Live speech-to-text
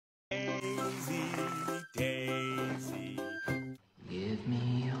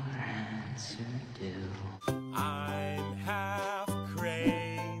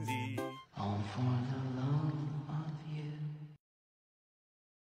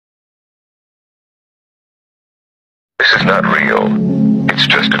This is not real. It's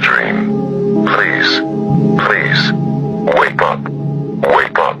just a dream. Please, please, wake up.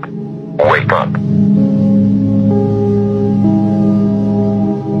 Wake up. Wake up.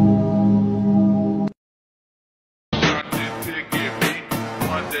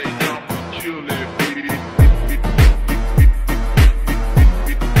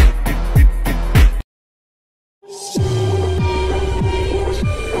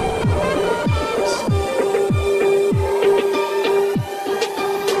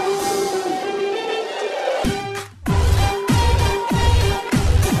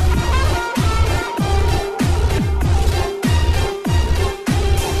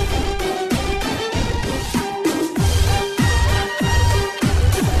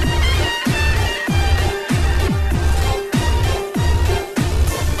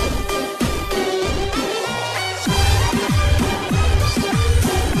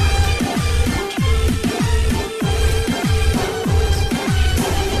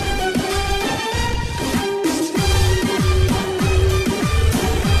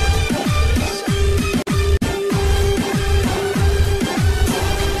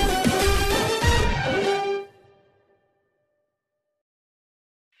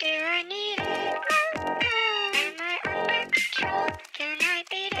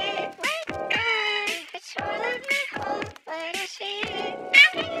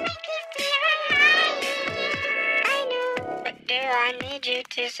 I need you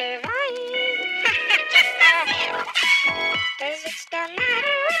to survive. Does it still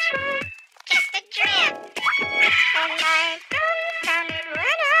matter which one? Just a drip. And I found it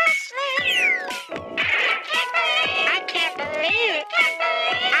when I sleep. I can't believe it.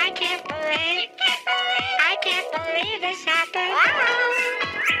 I can't believe it. I can't believe this happened.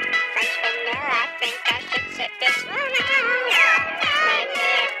 French vanilla, I think I should sit this one out. Maybe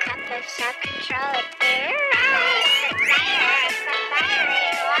a cup of self-control would be right.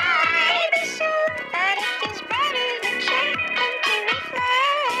 Maybe so, but it feels better than check and to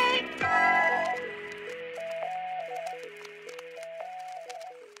reflect.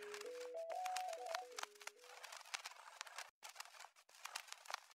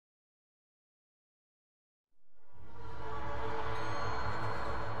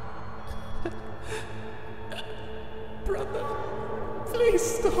 Brother, please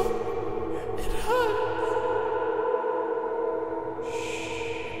stop. It hurts.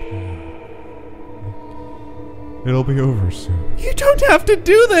 It'll be over soon. You don't have to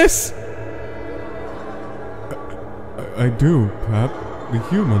do this! I do, Pap. The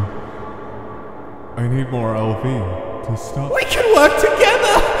human. I need more LV to stop. We can work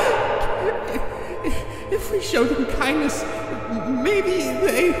together! If we show them kindness, maybe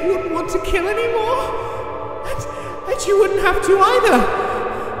they wouldn't want to kill anymore. And you wouldn't have to either.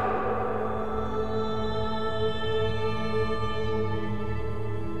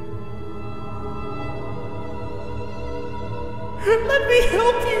 Let me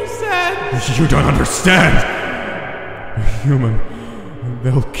help you, Sam! You don't understand! A human,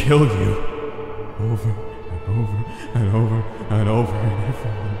 they'll kill you. Over and over and over and over and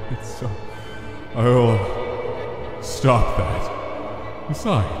everyone. It's so... I'll stop that.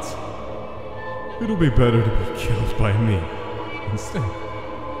 Besides, it'll be better to be killed by me instead.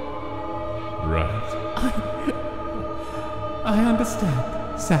 Right. I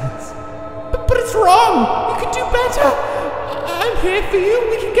understand, Sans. But it's wrong! You can do better! I'm here for you.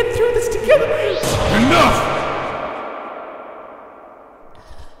 We can get through this together. Enough!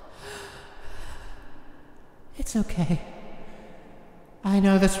 It's okay. I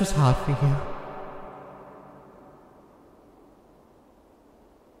know this was hard for you.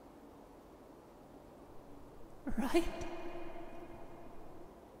 Right?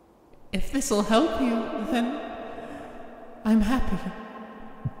 If this'll help you, then I'm happy.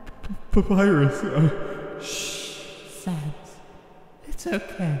 Papyrus, Shh, Sans. It's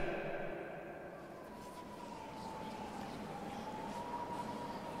okay.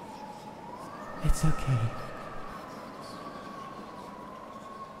 It's okay.